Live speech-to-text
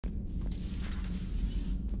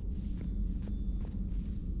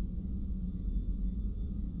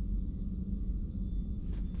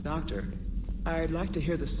Doctor, I'd like to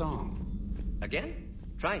hear the song. Again?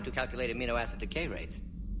 Trying to calculate amino acid decay rates.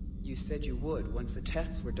 You said you would once the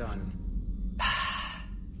tests were done.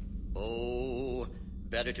 Oh,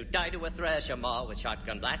 better to die to a thresher maw with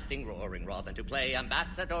shotgun blasting roaring raw than to play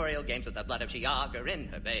ambassadorial games with the blood of Shiagar in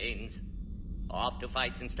her veins. Off to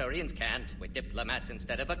fight since Turians can't, with diplomats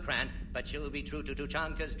instead of a Krant, but she'll be true to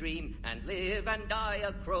Tuchanka's dream and live and die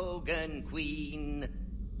a Krogan queen.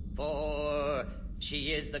 For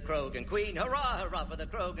she is the Krogan queen, hurrah, hurrah for the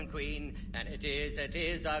Krogan queen, and it is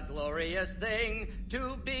a glorious thing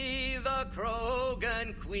to be the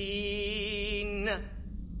Krogan queen.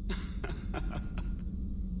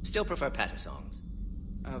 Still prefer patter songs.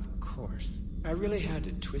 Of course. I really had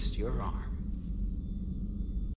to twist your arm.